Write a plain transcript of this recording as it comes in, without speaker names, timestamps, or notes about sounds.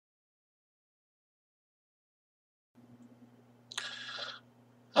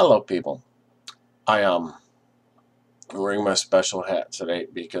Hello, people. I'm wearing my special hat today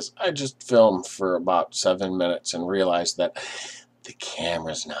because I just filmed for about 7 minutes and realized that the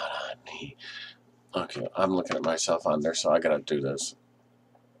camera's not on me. Okay, I'm looking at myself on there, so I gotta do this.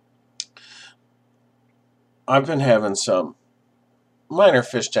 I've been having some minor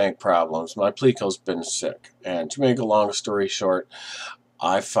fish tank problems. My pleco's been sick, and to make a long story short,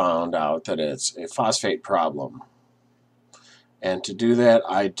 I found out that it's a phosphate problem. And to do that,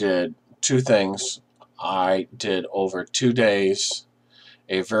 I did two things. I did over 2 days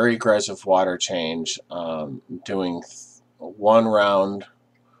a very aggressive water change, doing one round,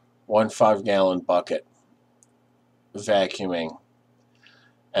 1 5-gallon bucket, vacuuming,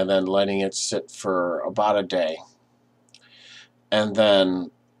 and then letting it sit for about a day, and then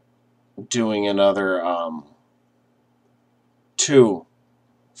doing another 2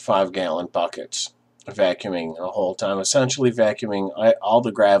 5-gallon buckets, vacuuming the whole time, essentially vacuuming all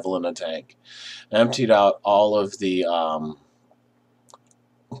the gravel in the tank, emptied out all of the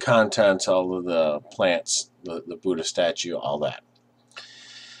contents, all of the plants, the Buddha statue, all that.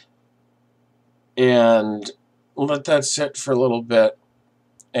 And let that sit for a little bit.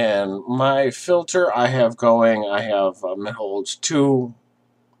 And my filter I have going, it holds 2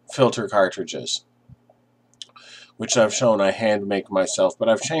 filter cartridges, which I've shown I hand make myself, but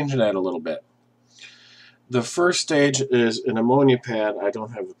I've changed that a little bit. The first stage is an ammonia pad. I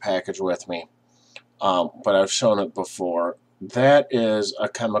don't have the package with me, but I've shown it before. That is a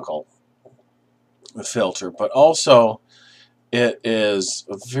chemical filter, but also it is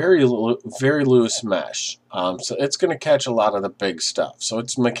a very loose mesh, so it's going to catch a lot of the big stuff. So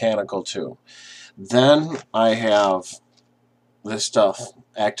it's mechanical too. Then I have this stuff,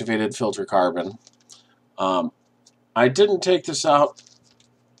 activated filter carbon. I didn't take this out,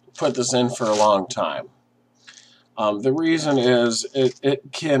 put this in for a long time. The reason is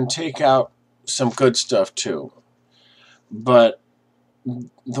it can take out some good stuff too, but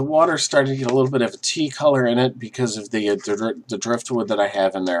the water's starting to get a little bit of a tea color in it because of the driftwood that I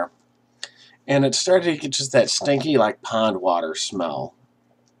have in there. And it started to get just that stinky, like pond water smell.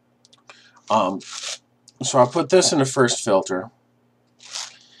 So I put this in the first filter,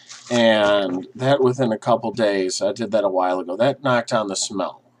 and that within a couple days, I did that a while ago, that knocked down the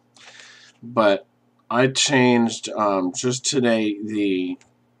smell. But I changed just today the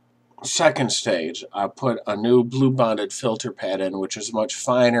second stage. I put a new blue bonded filter pad in, which is much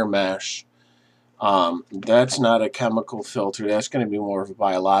finer mesh. That's not a chemical filter. That's going to be more of a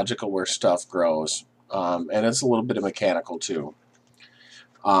biological where stuff grows. And it's a little bit of mechanical too.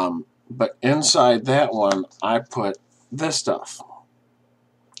 But inside that one, I put this stuff.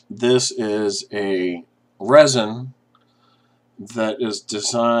 This is a resin that is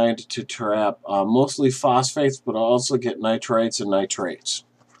designed to trap mostly phosphates, but also get nitrites and nitrates.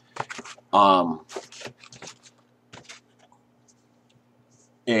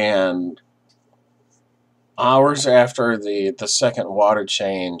 And hours after the second water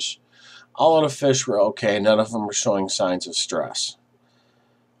change, all of the fish were okay. None of them were showing signs of stress.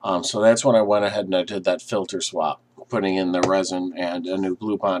 So that's when I went ahead and I did that filter swap, putting in the resin and a new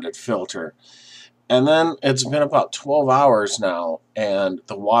blue bonded filter. And then it's been about 12 hours now, and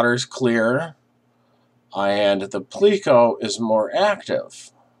the water's clear, and the pleco is more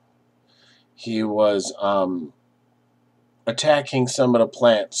active. He was attacking some of the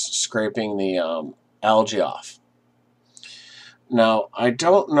plants, scraping the algae off. Now, I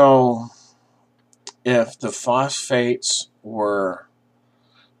don't know if the phosphates were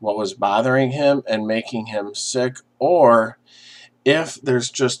what was bothering him and making him sick, or if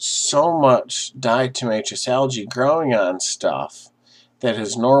there's just so much diatomaceous algae growing on stuff that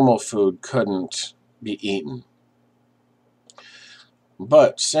his normal food couldn't be eaten.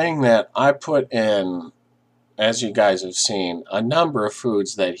 But saying that, I put in, as you guys have seen, a number of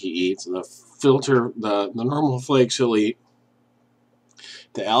foods that he eats. The normal flakes he'll eat.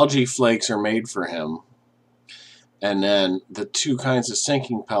 The algae flakes are made for him. And then the 2 kinds of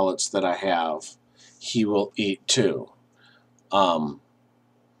sinking pellets that I have, he will eat too.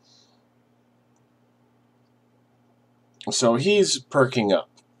 So he's perking up.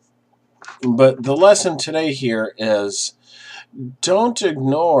 But the lesson today here is don't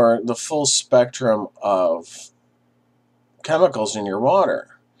ignore the full spectrum of chemicals in your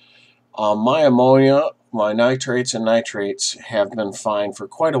water. My ammonia, my nitrates and nitrates have been fine for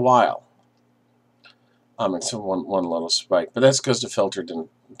quite a while. It's one little spike, but that's because the filter didn't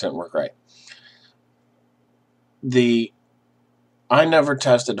work right. I never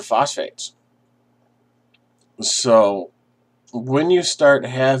tested the phosphates. So when you start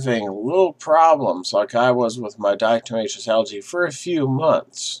having little problems, like I was with my diatomaceous algae for a few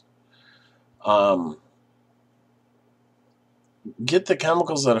months, get the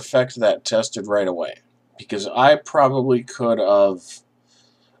chemicals that affect that tested right away. Because I probably could have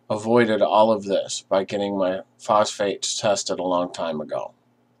avoided all of this by getting my phosphates tested a long time ago.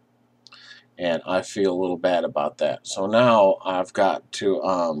 And I feel a little bad about that. So now I've got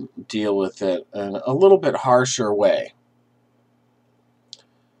to deal with it in a little bit harsher way.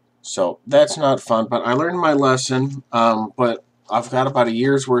 So that's not fun, but I learned my lesson. But I've got about a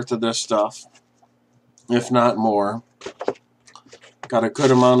year's worth of this stuff, if not more. Got a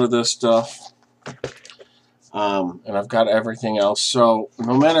good amount of this stuff. And I've got everything else. So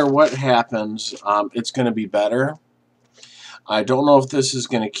no matter what happens, it's going to be better. I don't know if this is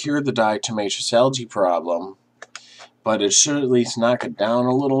going to cure the diatomaceous algae problem, but it should at least knock it down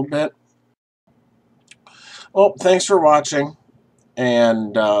a little bit. Well, thanks for watching.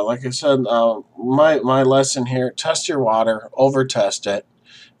 And like I said, my lesson here, test your water, over-test it.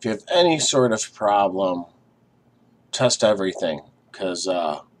 If you have any sort of problem, test everything, because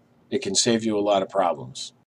it can save you a lot of problems.